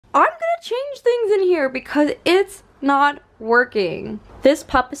I'm gonna change things in here because it's not working. This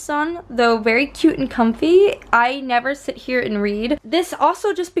Papasan, though very cute and comfy, I never sit here and read. This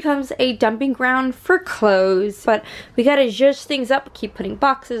also just becomes a dumping ground for clothes, but we gotta zhuzh things up, keep putting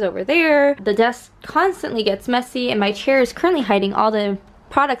boxes over there. The desk constantly gets messy, and my chair is currently hiding all the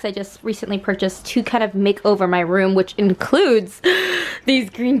products I just recently purchased to kind of make over my room, which includes these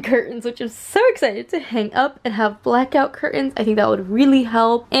green curtains, which I'm so excited to hang up and have blackout curtains. I think that would really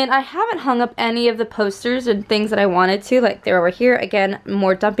help. And I haven't hung up any of the posters and things that I wanted to, like they're over here. Again,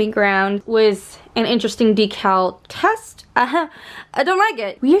 more dumping ground with an interesting decal test. I don't like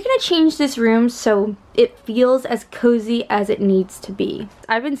it. We are gonna change this room so it feels as cozy as it needs to be.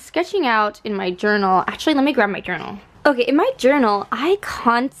 I've been sketching out in my journal. Actually, let me grab my journal. Okay, in my journal, I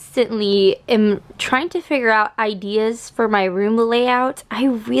constantly am trying to figure out ideas for my room layout. I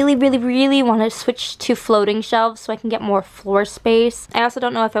really want to switch to floating shelves so I can get more floor space. I also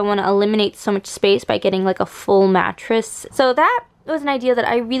don't know if I want to eliminate so much space by getting like a full mattress. So that was an idea that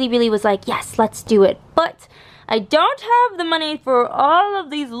I really was like, yes, let's do it. But I don't have the money for all of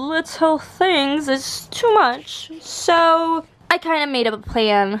these little things. It's too much. So I kind of made up a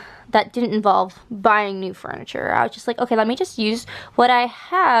plan that didn't involve buying new furniture. I was just like, okay, let me just use what I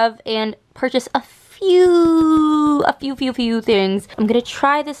have and purchase a few things. I'm gonna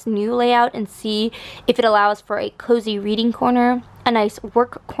try this new layout and see if it allows for a cozy reading corner, a nice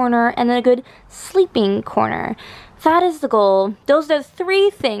work corner, and then a good sleeping corner. That is the goal. Those are the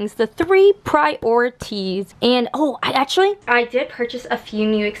three things, the three priorities. And oh, I did purchase a few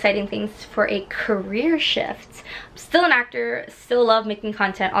new exciting things for a career shift. I'm still an actor, still love making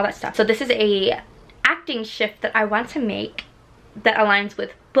content, all that stuff. So this is a acting shift that I want to make that aligns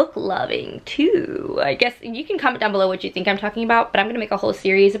with book loving too. I guess you can comment down below what you think I'm talking about, but I'm gonna make a whole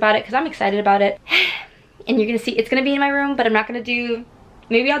series about it because I'm excited about it. And you're gonna see it's gonna be in my room, but I'm not gonna do,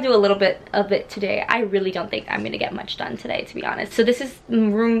 maybe I'll do a little bit of it today. I really don't think I'm gonna get much done today, to be honest. So this is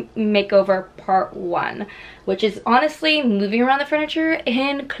room makeover part 1, which is honestly moving around the furniture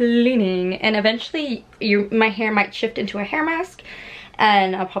and cleaning. And eventually my hair might shift into a hair mask,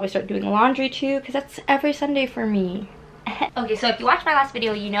 and I'll probably start doing laundry too, because that's every Sunday for me. Okay, so if you watched my last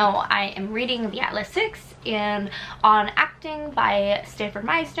video, you know I am reading The Dlysexia and On Acting by Stanford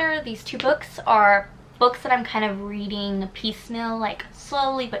Meisner. These two books are books that I'm kind of reading piecemeal, like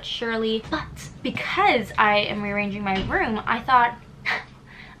slowly but surely. But because I am rearranging my room, I thought,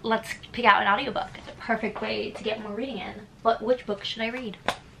 let's pick out an audiobook. It's a perfect way to get more reading in. But which book should I read?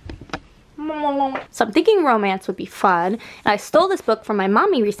 So I'm thinking romance would be fun. And I stole this book from my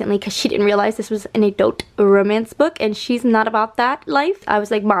mommy recently because she didn't realize this was an adult romance book, and she's not about that life. I was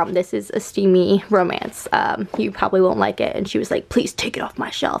like, Mom, this is a steamy romance. You probably won't like it. And she was like, please take it off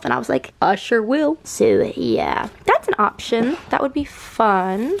my shelf. And I was like, I sure will. So yeah, that's an option. That would be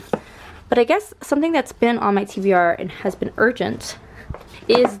fun. But I guess something that's been on my TBR and has been urgent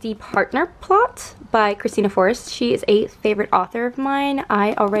is The Partner Plot by Christina Forrest. She is a favorite author of mine.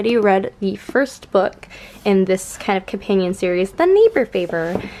 I already read the first book in this kind of companion series, The Neighbor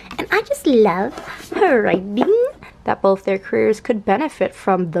Favor, and I just love her writing. That both their careers could benefit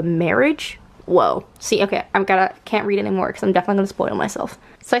from the marriage. Whoa. See, okay, can't read anymore because I'm definitely gonna spoil myself.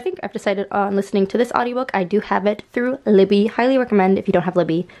 So I think I've decided on listening to this audiobook. I do have it through Libby. Highly recommend. If you don't have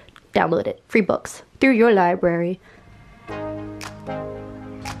Libby, download it. Free books through your library.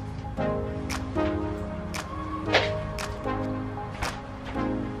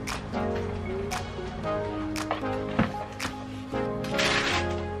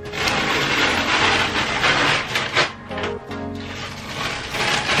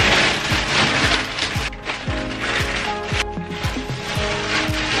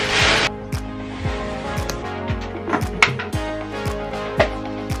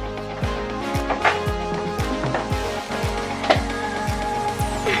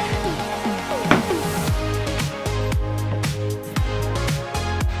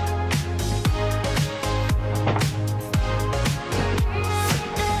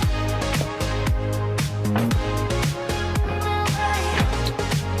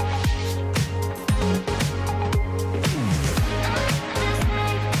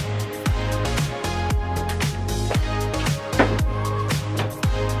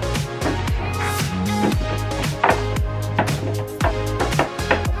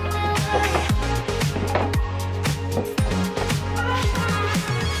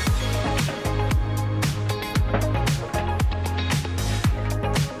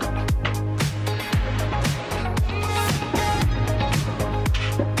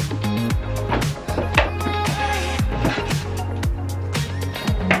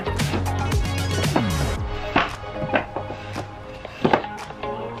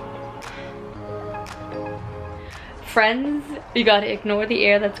 Friends, you gotta ignore the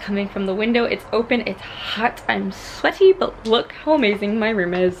air that's coming from the window. It's open, it's hot, I'm sweaty, but look how amazing my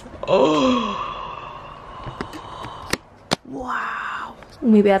room is. Oh. Wow.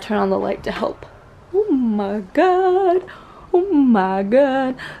 Maybe I'll turn on the light to help. Oh my god. Oh my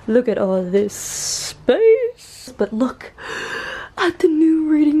god. Look at all this space. But look at the new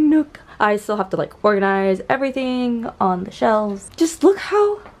reading nook. I still have to like organize everything on the shelves. Just look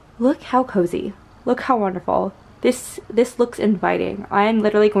how cozy. Look how wonderful. This looks inviting. I am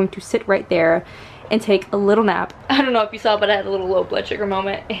literally going to sit right there and take a little nap. I don't know if you saw, but I had a little low blood sugar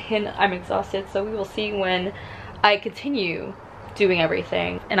moment and I'm exhausted. So we will see when I continue doing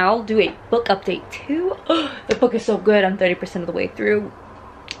everything. And I'll do a book update too. The book is so good. I'm 30% of the way through.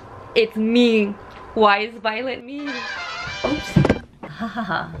 It's me. Why is Violet me? Oops.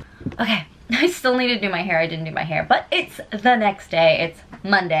 Hahaha. Okay. I still need to do my hair. I didn't do my hair, but it's the next day. It's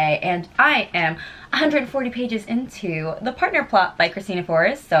Monday, and I am 140 pages into The Partner Plot by Christina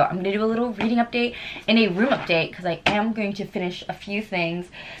Forrest. So I'm gonna do a little reading update and a room update because I am going to finish a few things.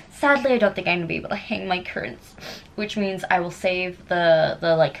 Sadly, I don't think I'm gonna be able to hang my curtains, which means I will save the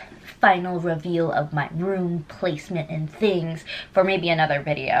like final reveal of my room placement and things for maybe another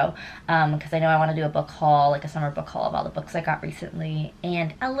video, because I know I want to do a book haul, like a summer book haul of all the books I got recently,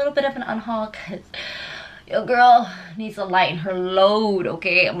 and a little bit of an unhaul because your girl needs to lighten her load.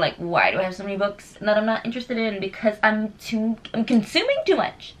 Okay, I'm like, why do I have so many books that I'm not interested in? Because I'm consuming too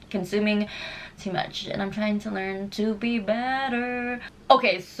much, and I'm trying to learn to be better.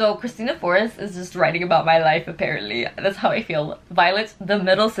 Okay, so Christina Forrest is just writing about my life, apparently. That's how I feel. Violet's the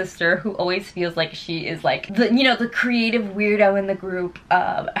middle sister who always feels like she is like the, you know, the creative weirdo in the group.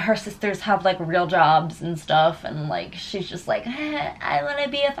 Her sisters have like real jobs and stuff, and like she's just like, I want to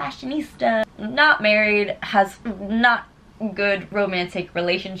be a fashionista. Not married, has not good romantic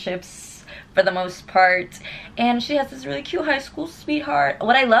relationships for the most part, and she has this really cute high school sweetheart.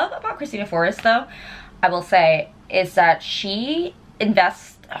 What I love about Christina Forrest, though, I will say, is that she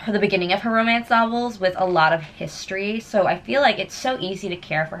invests the beginning of her romance novels with a lot of history, so I feel like it's so easy to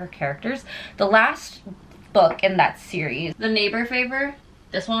care for her characters. The last book in that series, The Neighbor Favor,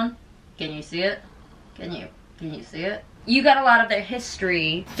 this one, can you see it? Can you see it? You got a lot of their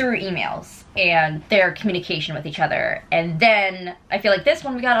history through emails and their communication with each other. And then I feel like this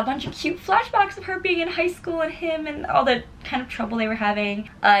one, we got a bunch of cute flashbacks of her being in high school and him and all the kind of trouble they were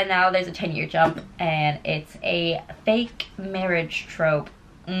having. Now there's a 10-year jump and it's a fake marriage trope.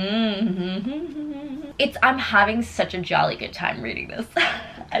 I'm having such a jolly good time reading this.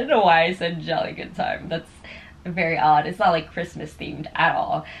 I don't know why I said jolly good time. That's very odd. It's not like Christmas themed at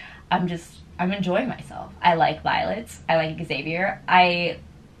all. I'm enjoying myself. I like Violet. I like Xavier. I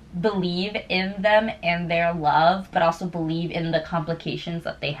believe in them and their love, but also believe in the complications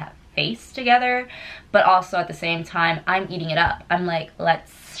that they have faced together. But also at the same time, I'm eating it up. I'm like,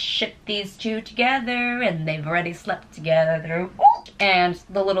 let's ship these two together, and they've already slept together. And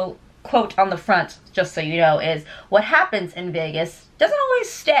the little quote on the front, just so you know, is what happens in Vegas doesn't always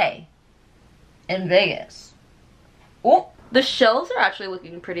stay in Vegas. Oh. The shelves are actually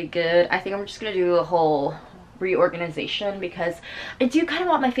looking pretty good. I think I'm just gonna do a whole reorganization because I do kind of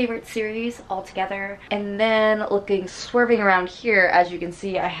want my favorite series all together. And then swerving around here, as you can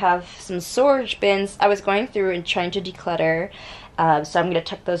see, I have some storage bins. I was going through and trying to declutter, so I'm gonna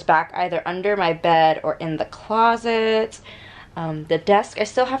tuck those back either under my bed or in the closet. The desk I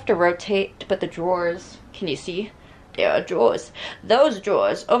still have to rotate, but the drawers, can you see? There are drawers. Those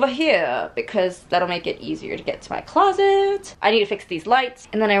drawers over here, because that'll make it easier to get to my closet. I need to fix these lights,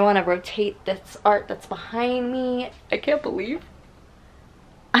 and then I want to rotate this art that's behind me. I can't believe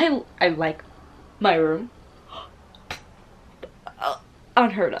I like my room.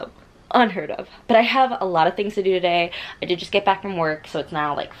 Unheard of. Unheard of. But I have a lot of things to do today. I did just get back from work, so it's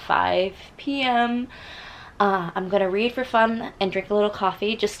now like 5 p.m. I'm gonna read for fun and drink a little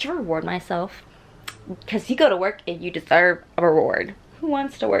coffee just to reward myself. Because you go to work and you deserve a reward. Who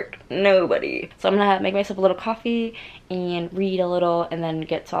wants to work? Nobody. So I'm gonna make myself a little coffee and read a little, and then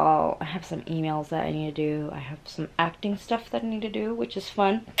get to I have some emails that I need to do. I have some acting stuff that I need to do, which is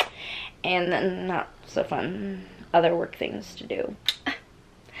fun. And then not so fun, other work things to do.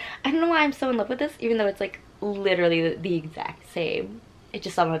 I don't know why I'm so in love with this, even though it's like literally the exact same. It's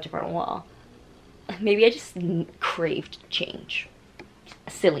just on a different wall. Maybe I just craved change.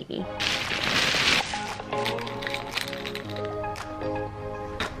 Silly me.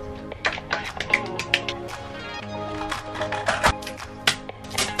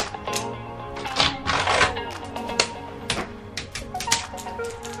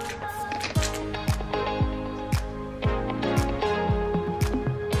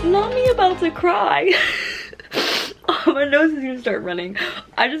 Not me about to cry. My nose is gonna start running.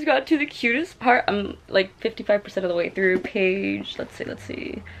 I just got to the cutest part. I'm like 55% of the way through page. Let's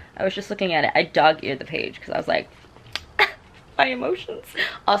see. I was just looking at it. I dog-eared the page because I was like, my emotions.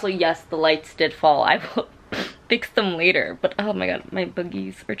 Also, yes, the lights did fall. I will fix them later. But oh my god, my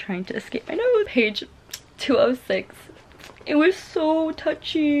boogies are trying to escape my nose. Page 206. It was so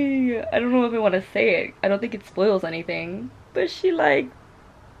touchy. I don't know if I want to say it. I don't think it spoils anything. But she like,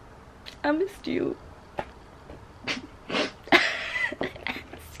 I missed you.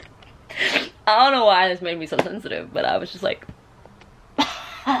 I don't know why this made me so sensitive, but I was just like.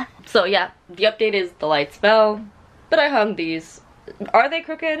 So yeah, the update is the lights fell, but I hung these. Are they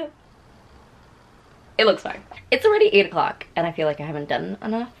crooked? It looks fine. It's already 8 o'clock and I feel like I haven't done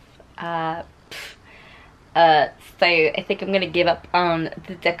enough. So I think I'm gonna give up on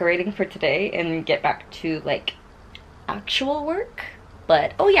the decorating for today and get back to like actual work.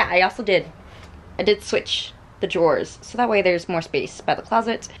 But oh yeah, I did switch the drawers so that way there's more space by the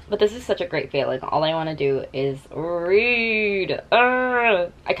closet. But this is such a great feeling. All I want to do is read. I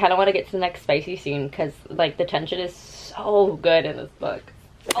kind of want to get to the next spicy scene because like the tension is so good in this book.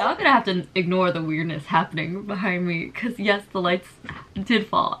 Now I'm gonna have to ignore the weirdness happening behind me because yes, the lights did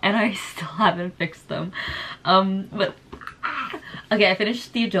fall and I still haven't fixed them. But okay, I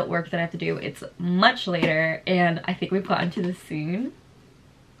finished the adult work that I have to do. It's much later and I think we've gotten to the scene.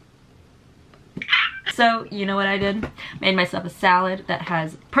 So, you know what I did? Made myself a salad that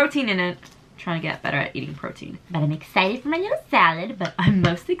has protein in it. I'm trying to get better at eating protein. But I'm excited for my little salad, but I'm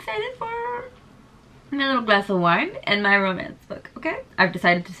most excited for my little glass of wine and my romance book, okay? I've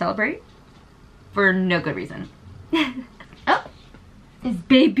decided to celebrate for no good reason. Oh, is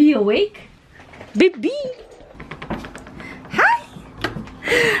baby awake? Baby! Hi!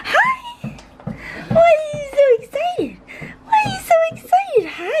 Hi! Why are you so excited? Why are you so excited?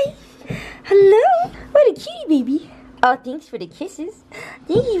 Hi! Hello? What a cutie, baby. Oh, thanks for the kisses.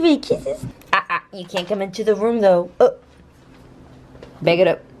 Thank you for the kisses. You can't come into the room, though. Oh. Back it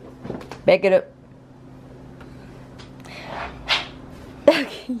up. Back it up.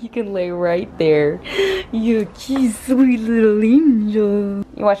 Okay, you can lay right there. You cute, sweet little angel.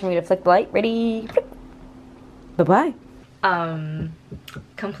 You're watching me to flick the light. Ready? Bye-bye.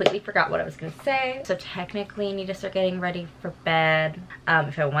 Completely forgot what I was gonna say. So technically I need to start getting ready for bed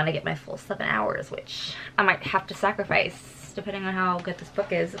if I want to get my full 7 hours, which I might have to sacrifice depending on how good this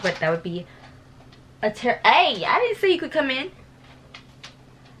book is, but that would be a Hey, I didn't say you could come in.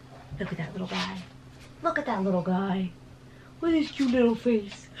 Look at that little guy. Look at that little guy with his cute little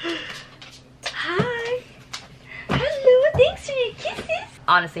face. Hi. Hello, thanks for your kisses.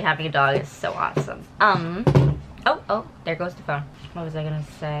 Honestly, having a dog is so awesome. Oh, there goes the phone. What was I gonna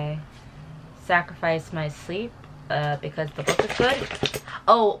say? Sacrifice my sleep because the book is good.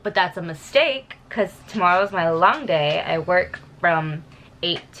 Oh, but that's a mistake because tomorrow's my long day. I work from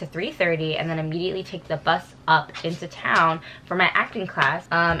 8 to 3:30 and then immediately take the bus up into town for my acting class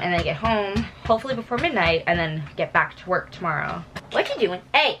and then get home hopefully before midnight and then get back to work tomorrow. What you doing?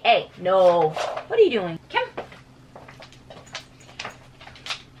 Hey, no. What are you doing? Come.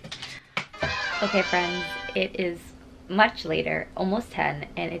 Okay, friends. It is much later, almost 10,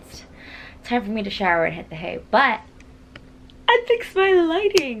 and it's time for me to shower and hit the hay, but I fixed my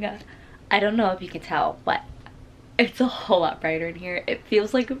lighting. I don't know if you can tell, but it's a whole lot brighter in here. It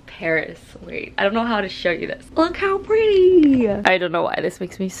feels like Paris. Wait, I don't know how to show you this. Look how pretty. I don't know why this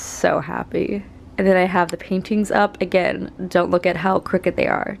makes me so happy. And then I have the paintings up. Again, don't look at how crooked they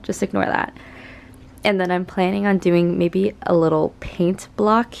are. Just ignore that. And then I'm planning on doing maybe a little paint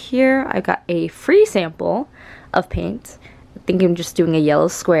block here. I got a free sample of paint. I think I'm just doing a yellow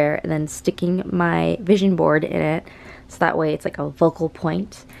square and then sticking my vision board in it. So that way it's like a focal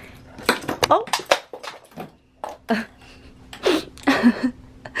point. Oh!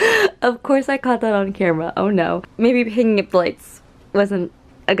 Of course I caught that on camera. Oh no. Maybe hanging up the lights wasn't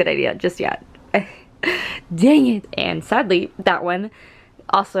a good idea just yet. Dang it. And sadly, that one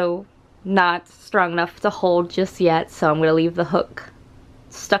also not strong enough to hold just yet, so I'm gonna leave the hook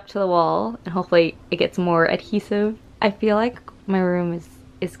stuck to the wall and hopefully it gets more adhesive. I feel like my room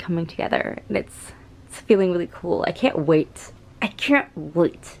is coming together and it's feeling really cool. I can't wait. I can't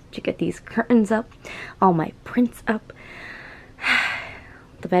wait to get these curtains up, all my prints up.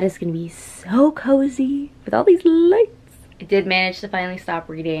 The bed is gonna be so cozy with all these lights. I did manage to finally stop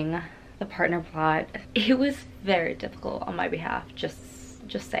reading the partner plot. It was very difficult on my behalf, just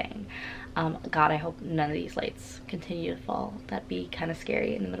saying. God, I hope none of these lights continue to fall. That'd be kind of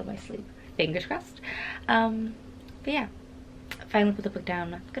scary in the middle of my sleep. Fingers crossed. But yeah, finally put the book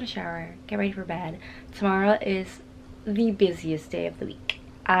down. I'm gonna shower, get ready for bed. Tomorrow is the busiest day of the week.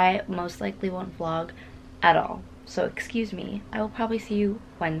 I most likely won't vlog at all. so excuse me. I will probably see you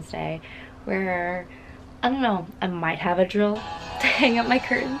Wednesday, where, I don't know, I might have a drill to hang up my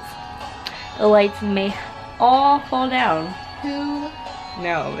curtains. The lights may all fall down. Who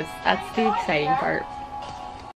knows? That's the exciting part.